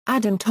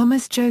Adam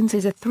Thomas Jones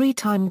is a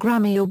three-time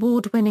Grammy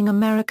Award-winning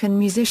American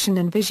musician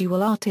and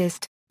visual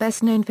artist,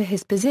 best known for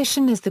his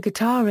position as the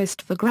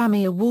guitarist for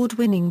Grammy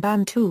Award-winning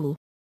band Tool.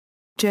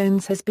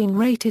 Jones has been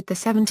rated the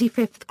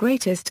 75th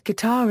greatest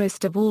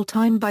guitarist of all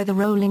time by the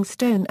Rolling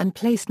Stone and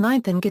placed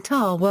 9th in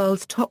Guitar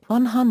World's Top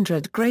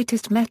 100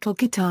 Greatest Metal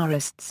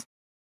Guitarists.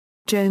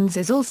 Jones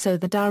is also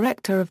the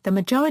director of the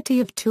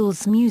majority of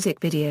Tool's music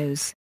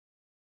videos.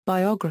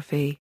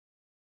 Biography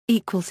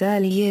 =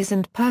 Early years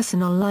and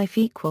personal life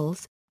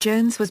 =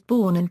 Jones was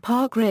born in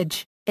Park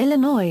Ridge,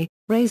 Illinois,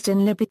 raised in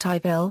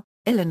Libertyville,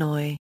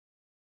 Illinois.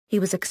 He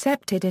was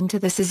accepted into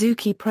the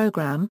Suzuki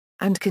program,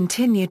 and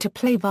continued to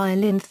play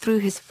violin through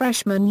his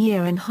freshman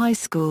year in high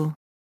school.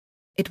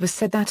 It was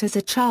said that as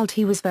a child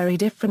he was very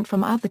different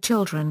from other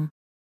children.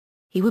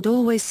 He would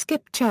always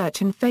skip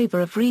church in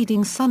favor of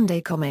reading Sunday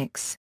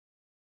comics.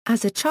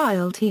 As a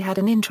child he had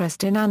an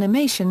interest in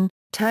animation,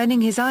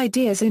 turning his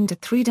ideas into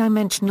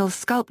three-dimensional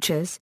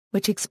sculptures,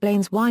 which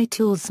explains why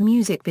Tool's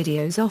music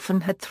videos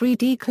often had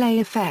 3D clay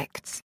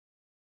effects.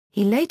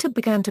 He later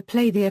began to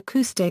play the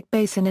acoustic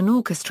bass in an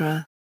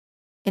orchestra.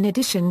 In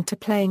addition to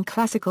playing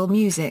classical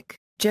music,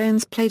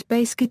 Jones played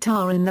bass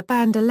guitar in the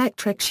band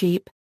Electric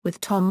Sheep, with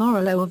Tom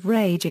Morello of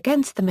Rage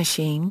Against the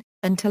Machine,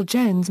 until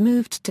Jones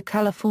moved to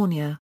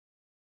California.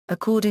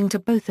 According to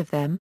both of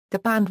them, the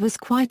band was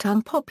quite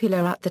unpopular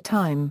at the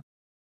time.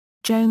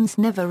 Jones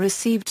never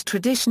received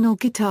traditional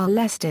guitar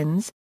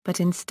lessons, but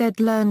instead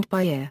learned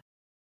by ear.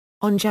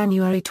 On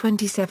January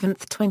 27,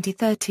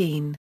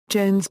 2013,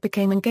 Jones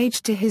became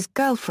engaged to his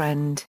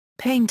girlfriend,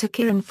 painter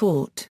Kieran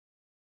Fort.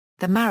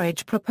 The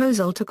marriage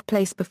proposal took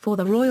place before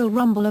the Royal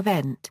Rumble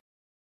event.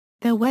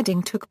 Their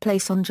wedding took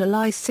place on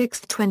July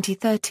 6,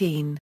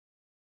 2013.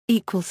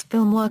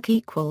 Film work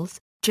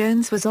 =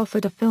 Jones was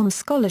offered a film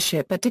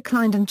scholarship but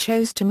declined and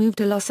chose to move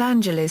to Los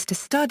Angeles to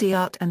study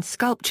art and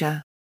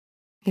sculpture.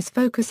 His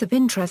focus of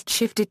interest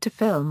shifted to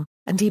film,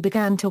 and he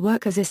began to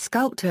work as a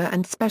sculptor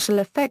and special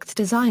effects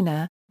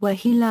designer, where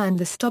he learned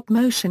the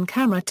stop-motion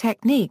camera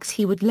techniques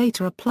he would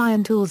later apply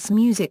in Tool's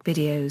music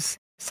videos,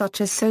 such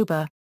as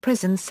Sober,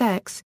 Prison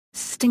Sex,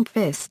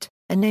 Stinkfist,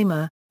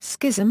 Enema,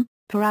 Schism,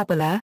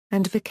 Parabola,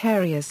 and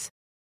Vicarious.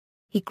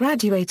 He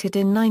graduated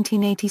in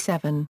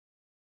 1987.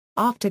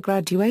 After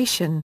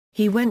graduation,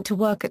 he went to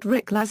work at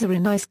Rick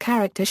Lazarini's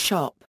character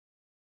shop.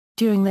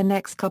 During the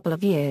next couple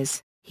of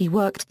years, he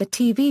worked the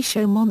TV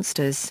show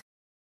Monsters.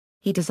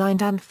 He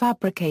designed and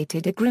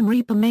fabricated a Grim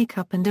Reaper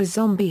makeup and a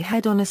zombie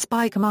head on a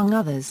spike among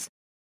others.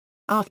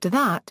 After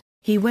that,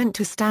 he went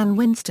to Stan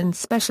Winston's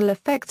special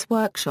effects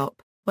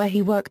workshop, where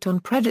he worked on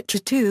Predator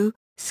 2,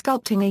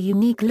 sculpting a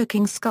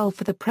unique-looking skull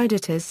for the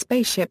Predator's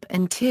spaceship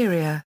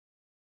interior.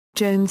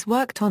 Jones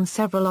worked on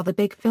several other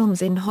big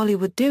films in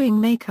Hollywood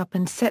doing makeup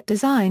and set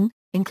design,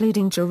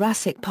 including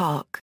Jurassic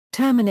Park,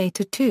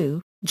 Terminator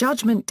 2,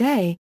 Judgment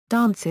Day,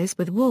 Dances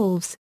with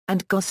Wolves,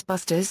 and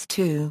Ghostbusters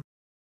 2.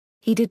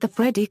 He did the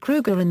Freddy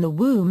Krueger in the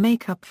Woo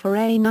makeup for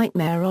A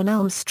Nightmare on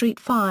Elm Street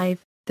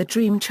 5, The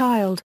Dream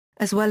Child,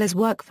 as well as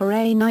work for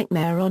A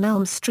Nightmare on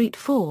Elm Street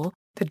 4,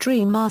 The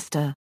Dream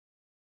Master.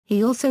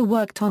 He also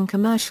worked on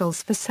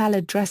commercials for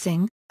salad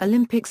dressing,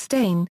 Olympic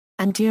Stain,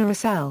 and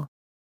Duracell.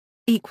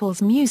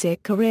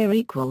 Music career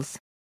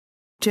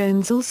 =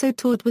 Jones also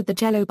toured with the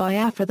Jello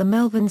Biafra the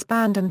Melvins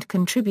Band and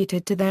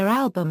contributed to their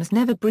albums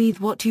Never Breathe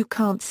What You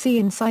Can't See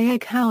and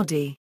Sayeg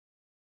Howdy.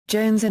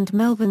 Jones and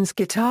Melvins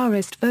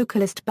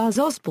guitarist-vocalist Buzz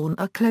Osborne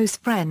are close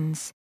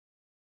friends.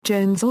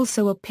 Jones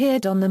also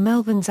appeared on the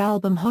Melvins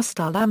album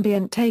Hostile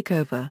Ambient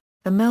Takeover,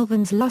 the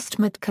Melvins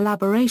Lustmot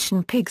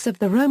collaboration Pigs of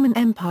the Roman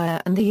Empire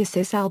and the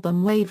Isis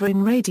album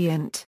Wavering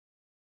Radiant.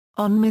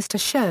 On Mr.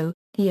 Show,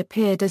 he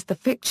appeared as the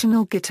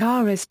fictional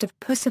guitarist of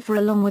Puscifer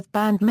along with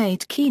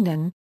bandmate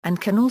Keenan,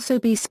 and can also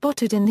be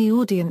spotted in the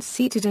audience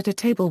seated at a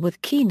table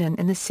with Keenan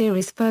in the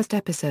series' first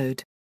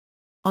episode.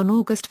 On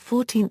August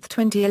 14,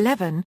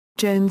 2011,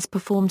 Jones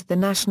performed the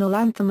national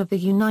anthem of the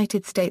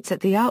United States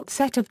at the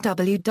outset of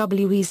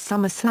WWE's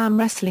SummerSlam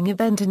wrestling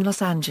event in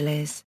Los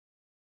Angeles.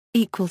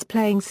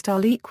 Playing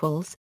style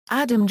 =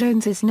 Adam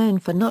Jones is known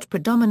for not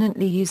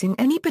predominantly using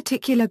any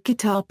particular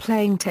guitar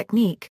playing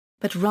technique,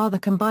 but rather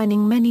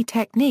combining many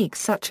techniques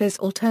such as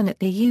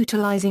alternately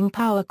utilizing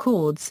power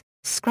chords,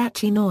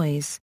 scratchy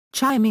noise,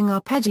 chiming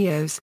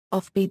arpeggios,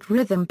 offbeat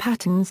rhythm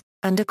patterns,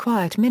 and a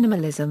quiet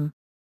minimalism.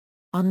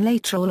 On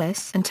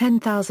Lateralus and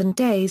 10,000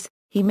 Days,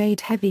 he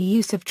made heavy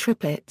use of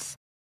triplets.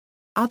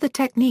 Other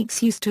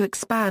techniques used to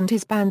expand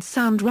his band's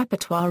sound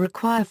repertoire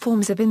require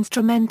forms of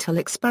instrumental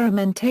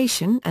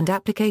experimentation and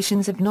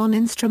applications of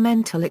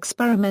non-instrumental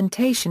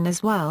experimentation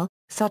as well,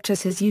 such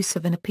as his use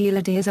of an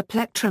appealody as a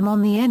plectrum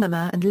on the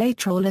Enema and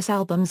Lateralus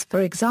albums for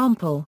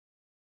example.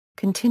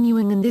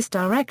 Continuing in this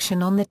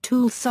direction on the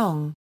Tool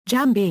song,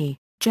 Jambi,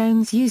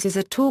 Jones uses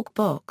a talk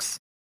box.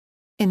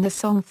 In the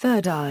song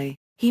Third Eye,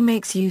 he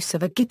makes use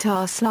of a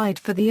guitar slide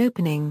for the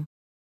opening.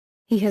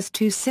 He has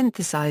two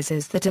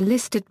synthesizers that are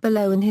listed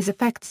below in his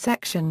effects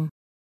section.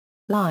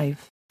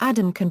 Live,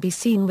 Adam can be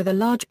seen with a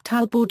large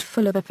talboard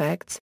full of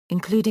effects,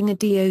 including a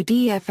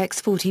DoD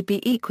FX40B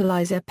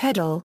equalizer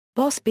pedal,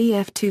 Boss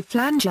BF2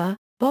 flanger,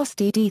 Boss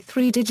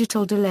DD3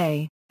 digital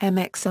delay,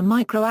 MXR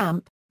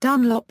microamp,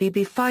 Dunlop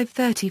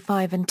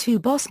BB535 and 2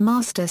 Boss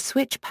master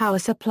switch power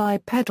supply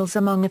pedals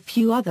among a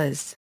few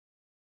others.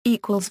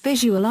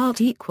 Visual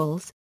art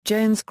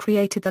Jones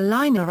created the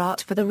liner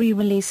art for the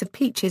re-release of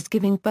Peaches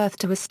Giving Birth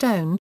to a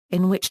Stone,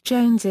 in which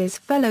Jones's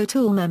fellow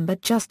Tool member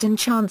Justin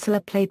Chancellor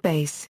played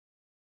bass.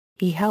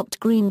 He helped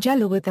Green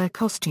Jello with their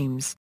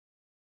costumes.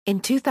 In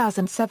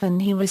 2007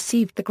 he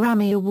received the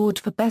Grammy Award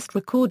for Best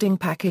Recording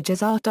Package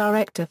as art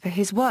director for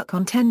his work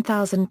on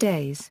 10,000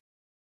 Days.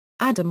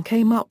 Adam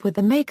came up with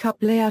the makeup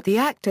layout the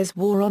actors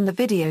wore on the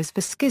videos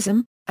for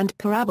Schism and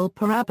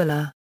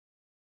Parabola.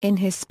 In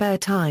his spare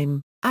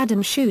time,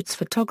 Adam shoots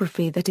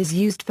photography that is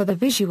used for the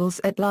visuals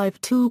at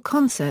live Tool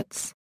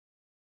concerts.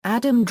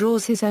 Adam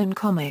draws his own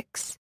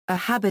comics, a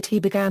habit he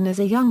began as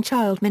a young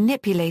child,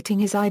 manipulating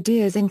his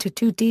ideas into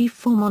 2D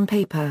form on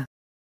paper.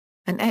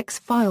 An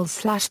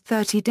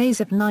X-Files/30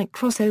 Days of Night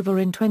crossover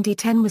in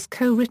 2010 was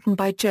co-written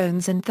by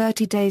Jones and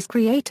 30 Days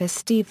creator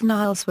Steve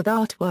Niles with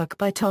artwork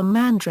by Tom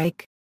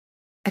Mandrake.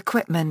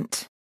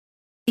 Equipment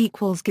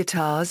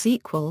Guitars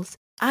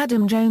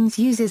Adam Jones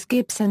uses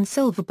Gibson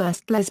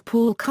Silverburst Les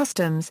Paul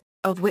Customs,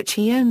 of which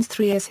he owns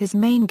 3 as his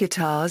main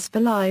guitars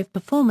for live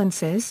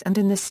performances and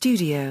in the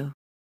studio.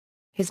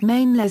 His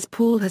main Les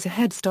Paul has a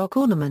headstock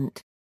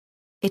ornament.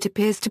 It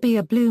appears to be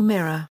a blue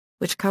mirror,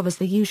 which covers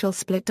the usual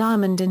split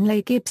diamond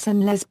inlay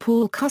Gibson Les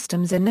Paul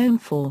Customs are known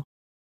for.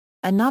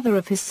 Another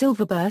of his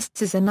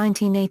Silverbursts is a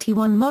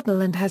 1981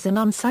 model and has an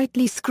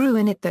unsightly screw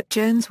in it that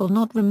Jones will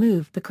not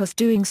remove because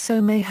doing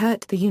so may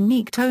hurt the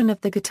unique tone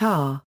of the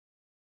guitar.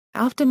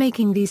 After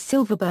making these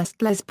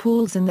Silverburst Les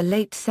Pauls in the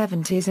late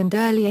 70s and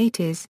early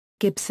 80s,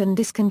 Gibson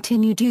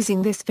discontinued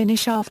using this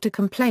finish after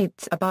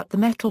complaints about the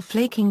metal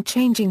flaking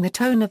changing the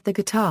tone of the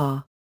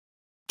guitar.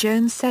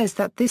 Jones says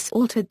that this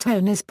altered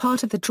tone is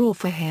part of the draw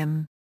for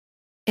him.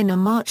 In a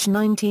March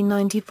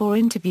 1994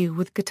 interview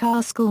with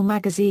Guitar School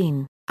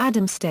magazine,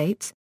 Adam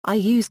states, "I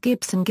use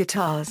Gibson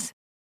guitars.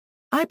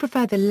 I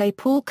prefer the Les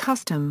Paul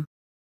Custom.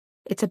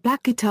 It's a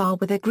black guitar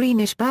with a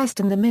greenish burst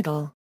in the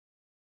middle.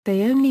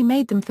 They only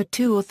made them for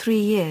 2 or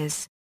 3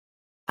 years.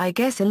 I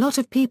guess a lot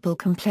of people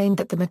complained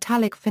that the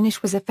metallic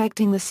finish was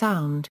affecting the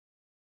sound.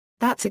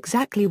 That's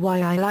exactly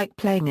why I like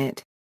playing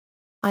it.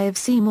 I have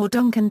Seymour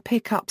Duncan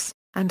pickups,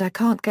 and I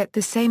can't get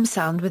the same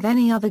sound with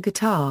any other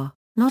guitar,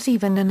 not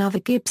even another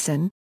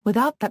Gibson,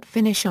 without that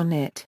finish on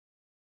it.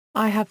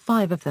 I have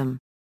 5 of them.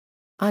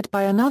 I'd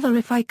buy another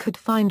if I could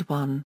find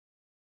one."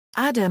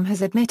 Adam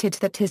has admitted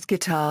that his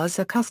guitars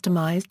are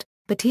customized,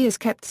 but he has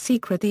kept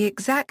secret the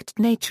exact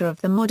nature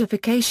of the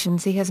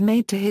modifications he has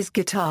made to his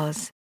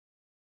guitars.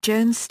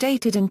 Jones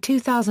stated in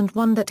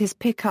 2001 that his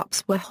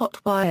pickups were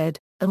hot-wired,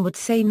 and would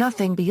say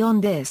nothing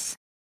beyond this.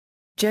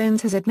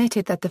 Jones has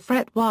admitted that the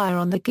fret wire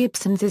on the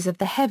Gibsons is of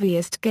the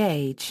heaviest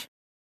gauge.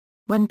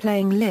 When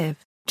playing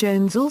live,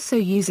 Jones also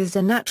uses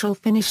a natural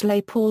finish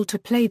Les Paul to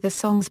play the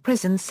songs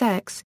Prison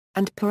Sex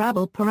and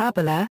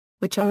Parabola,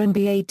 which are in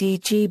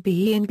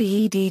BADGBE and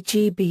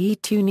BEDGBE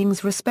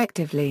tunings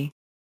respectively.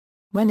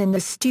 When in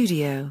the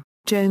studio,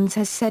 Jones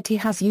has said he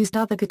has used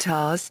other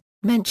guitars,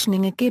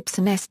 mentioning a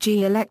Gibson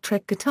SG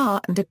electric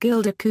guitar and a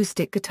Guild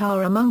acoustic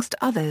guitar amongst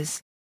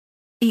others.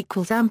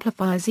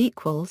 Amplifiers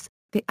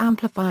The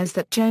amplifiers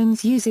that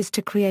Jones uses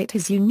to create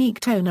his unique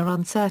tone are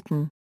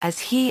uncertain, as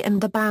he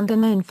and the band are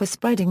known for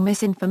spreading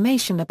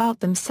misinformation about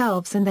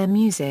themselves and their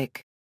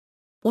music.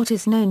 What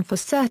is known for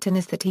certain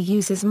is that he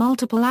uses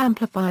multiple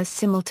amplifiers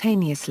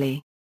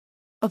simultaneously.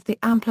 Of the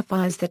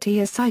amplifiers that he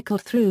has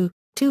cycled through,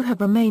 2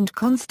 have remained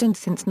constant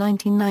since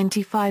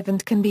 1995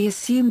 and can be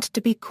assumed to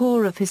be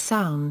core of his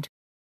sound.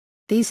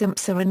 These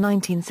amps are a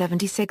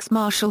 1976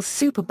 Marshall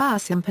Super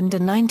Bass amp and a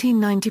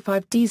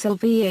 1995 Diesel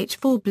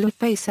VH4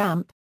 Blueface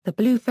amp. The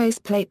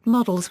Blueface plate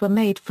models were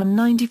made from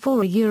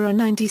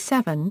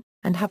 '94–'97,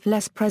 and have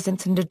less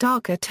presence and a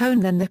darker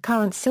tone than the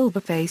current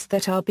Silverface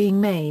that are being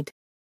made.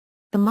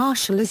 The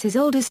Marshall is his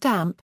oldest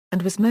amp,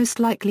 and was most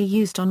likely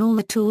used on all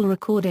the Tool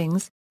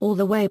recordings, all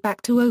the way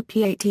back to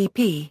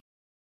OP8EP.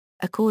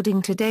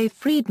 According to Dave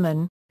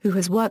Friedman, who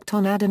has worked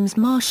on Adam's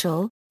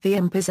Marshall, the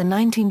amp is a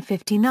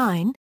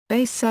 1959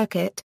 bass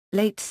circuit,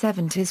 late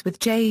 70s with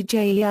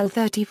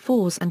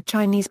JJEL34s and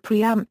Chinese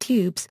preamp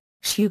tubes,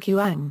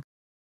 Shukyuang.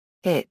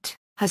 It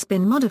has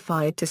been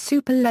modified to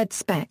Super LED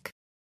spec,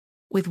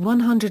 with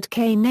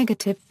 100K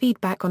negative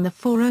feedback on the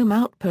 4-ohm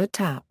output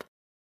tap.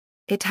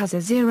 It has a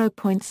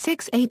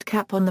 0.68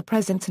 cap on the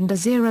presence and a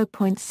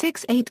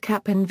 0.68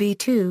 cap in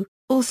V2,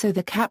 also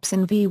the caps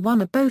in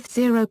V1 are both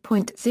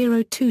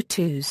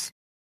 0.022s.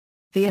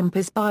 The amp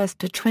is biased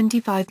to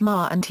 25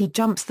 mAh and he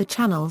jumps the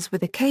channels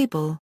with a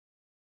cable.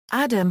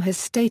 Adam has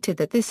stated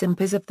that this amp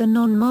is of the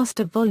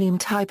non-master volume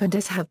type and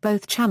has have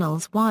both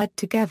channels wired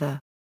together.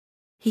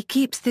 He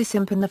keeps this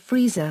amp in the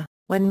freezer,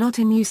 when not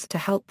in use, to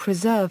help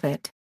preserve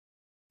it.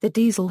 The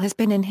Diesel has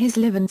been in his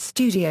live-in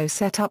studio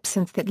setup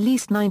since at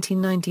least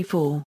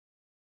 1994.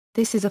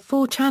 This is a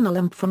 4-channel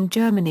amp from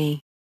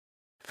Germany.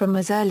 From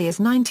as early as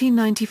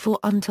 1994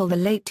 until the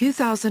late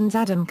 2000s,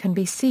 Adam can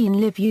be seen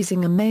live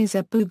using a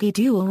Mesa Boogie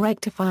dual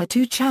rectifier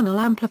 2-channel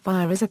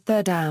amplifier as a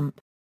third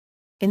amp.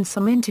 In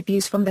some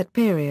interviews from that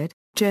period,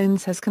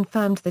 Jones has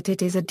confirmed that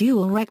it is a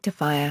dual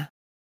rectifier.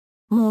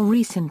 More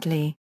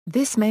recently,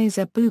 this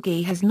Mesa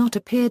Boogie has not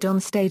appeared on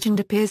stage and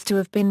appears to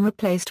have been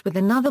replaced with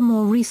another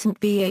more recent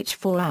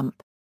VH4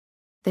 amp.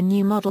 The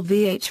new model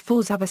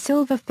VH4s have a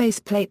silver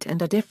faceplate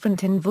and are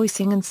different in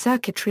voicing and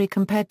circuitry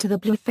compared to the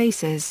blue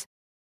faces.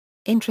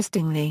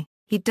 Interestingly,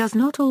 he does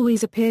not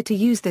always appear to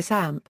use this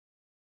amp.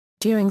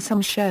 During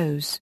some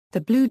shows,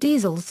 the blue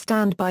diesel's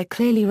standby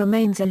clearly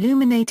remains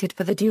illuminated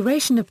for the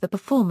duration of the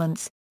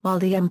performance, while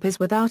the amp is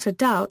without a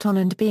doubt on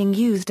and being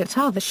used at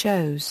other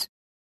shows.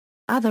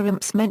 Other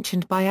amps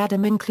mentioned by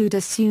Adam include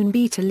a Soon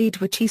Beta lead,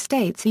 which he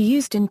states he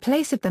used in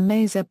place of the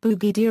Mesa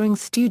Boogie during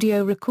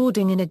studio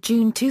recording in a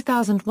June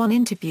 2001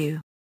 interview.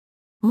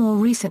 More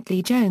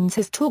recently, Jones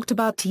has talked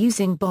about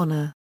using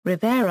Bonner,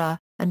 Rivera,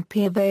 and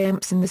PV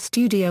amps in the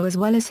studio as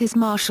well as his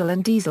Marshall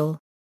and Diesel.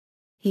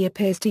 He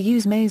appears to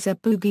use Mesa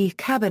Boogie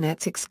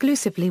cabinets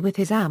exclusively with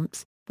his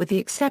amps, with the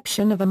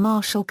exception of a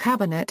Marshall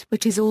cabinet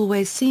which is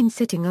always seen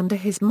sitting under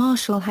his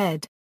Marshall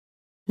head.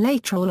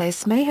 Later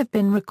roles may have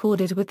been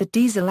recorded with the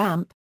Diesel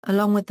amp,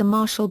 along with the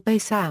Marshall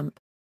bass amp.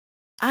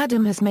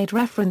 Adam has made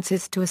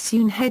references to a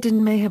Soon head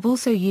and may have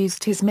also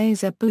used his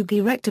Mesa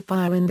Boogie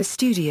rectifier in the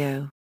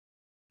studio.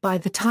 By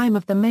the time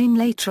of the main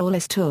Later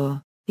roles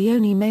tour, the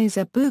only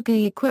Mesa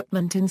Boogie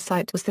equipment in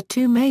sight was the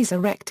 2 Mesa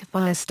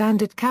rectifier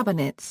standard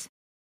cabinets.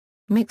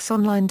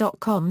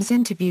 MixOnline.com's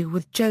interview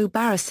with Joe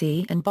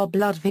Barresi and Bob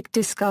Ludwig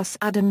discuss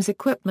Adam's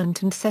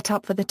equipment and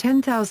setup for the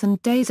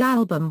 10,000 Days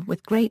album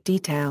with great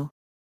detail.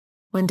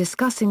 When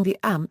discussing the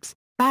amps,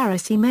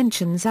 Barresi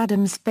mentions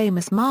Adam's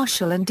famous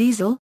Marshall and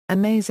Diesel, a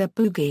Mesa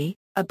Boogie,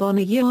 a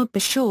Bonner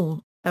Bashall,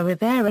 a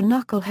Rivera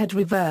Knucklehead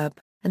Reverb,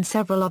 and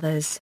several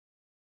others.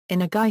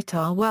 In a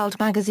Guitar World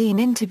magazine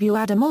interview,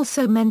 Adam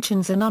also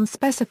mentions an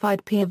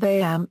unspecified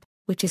PV amp,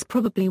 which is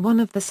probably one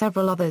of the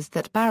several others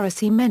that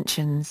Barresi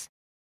mentions.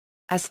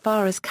 As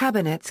far as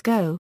cabinets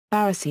go,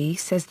 Barresi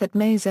says that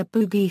Mesa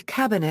Boogie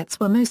cabinets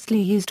were mostly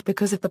used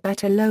because of the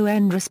better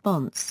low-end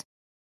response.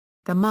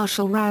 The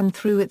Marshall ran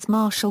through its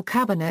Marshall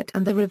cabinet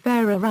and the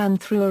Rivera ran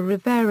through a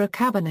Rivera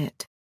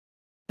cabinet.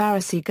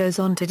 Barresi goes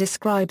on to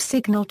describe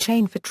signal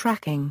chain for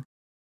tracking.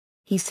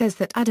 He says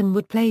that Adam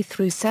would play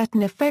through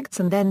certain effects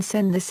and then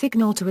send the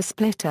signal to a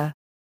splitter.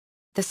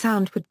 The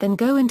sound would then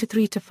go into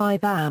 3 to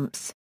 5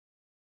 amps.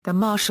 The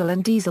Marshall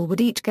and Diesel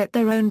would each get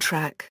their own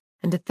track,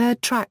 and a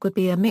third track would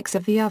be a mix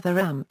of the other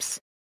amps.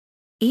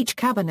 Each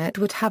cabinet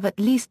would have at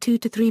least 2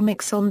 to 3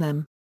 mix on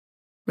them.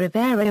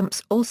 Rivera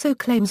Amps also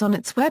claims on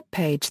its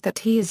webpage that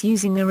he is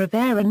using a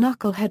Rivera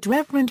Knucklehead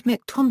Reverend Mick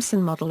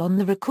Thompson model on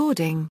the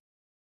recording.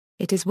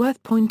 It is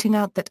worth pointing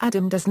out that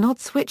Adam does not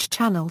switch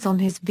channels on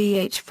his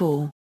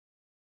VH4.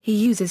 He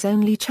uses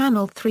only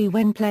channel 3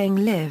 when playing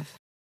live.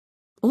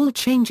 All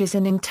changes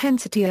in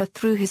intensity are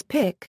through his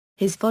pick,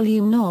 his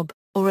volume knob,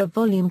 or a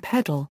volume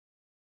pedal.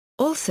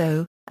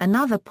 Also,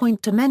 another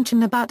point to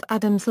mention about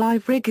Adam's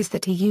live rig is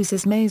that he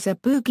uses Mesa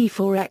Boogie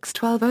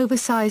 4x12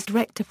 oversized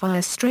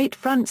rectifier straight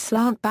front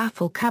slant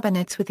baffle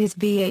cabinets with his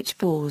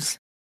VH4s.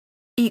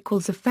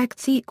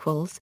 Effects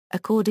equals,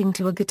 according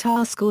to a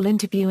Guitar School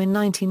interview in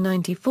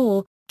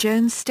 1994,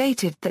 Jones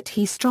stated that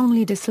he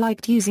strongly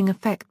disliked using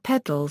effect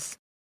pedals.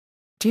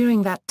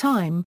 During that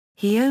time,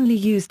 he only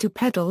used 2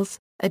 pedals,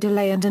 a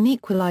delay and an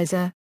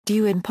equalizer,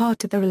 due in part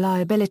to the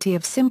reliability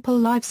of simple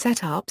live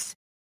setups.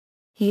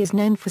 He is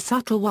known for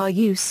subtle wah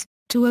use,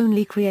 to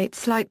only create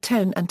slight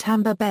tone and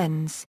timbre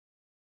bends.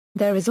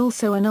 There is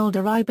also an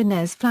older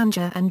Ibanez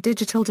flanger and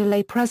digital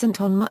delay present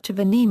on much of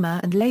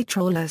Anima and Later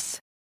roles.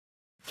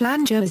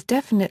 Flanger is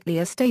definitely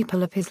a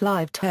staple of his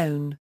live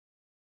tone.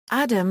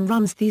 Adam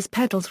runs these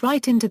pedals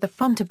right into the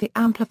front of the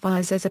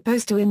amplifiers as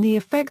opposed to in the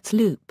effects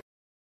loop.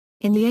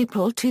 In the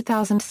April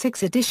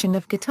 2006 edition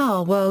of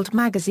Guitar World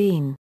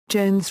magazine,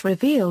 Jones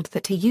revealed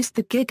that he used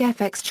the Gig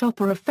FX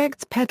Chopper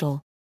effects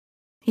pedal.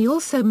 He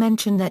also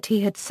mentioned that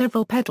he had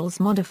several pedals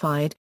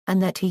modified,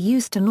 and that he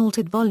used an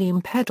altered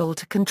volume pedal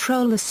to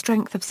control the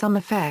strength of some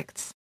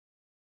effects.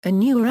 A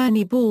newer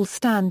Ernie Ball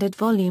standard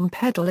volume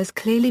pedal is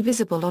clearly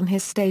visible on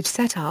his stage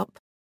setup.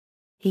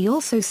 He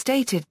also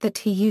stated that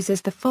he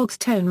uses the Fogs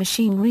Tone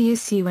Machine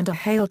reissue and a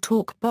Hale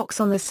Talk box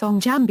on the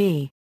song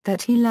Jambi,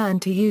 that he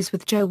learned to use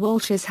with Joe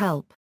Walsh's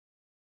help.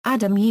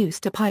 Adam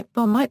used a pipe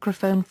bomb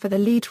microphone for the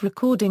lead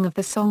recording of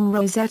the song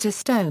Rosetta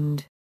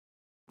Stoned.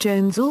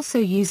 Jones also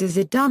uses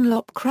a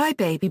Dunlop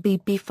Crybaby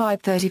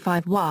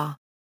BB535 wah.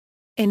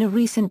 In a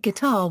recent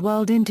Guitar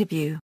World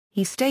interview,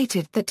 he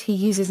stated that he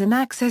uses an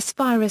Access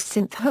Virus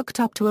synth hooked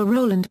up to a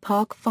Roland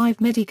Park 5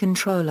 MIDI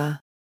controller.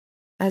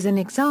 As an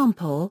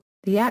example,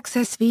 the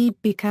Access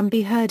VB can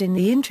be heard in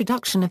the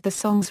introduction of the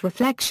songs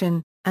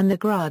Reflection and The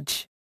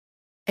Grudge.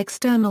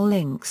 External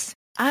links: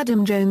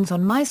 Adam Jones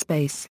on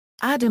MySpace,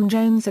 Adam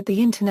Jones at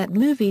the Internet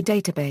Movie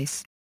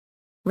Database.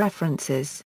 References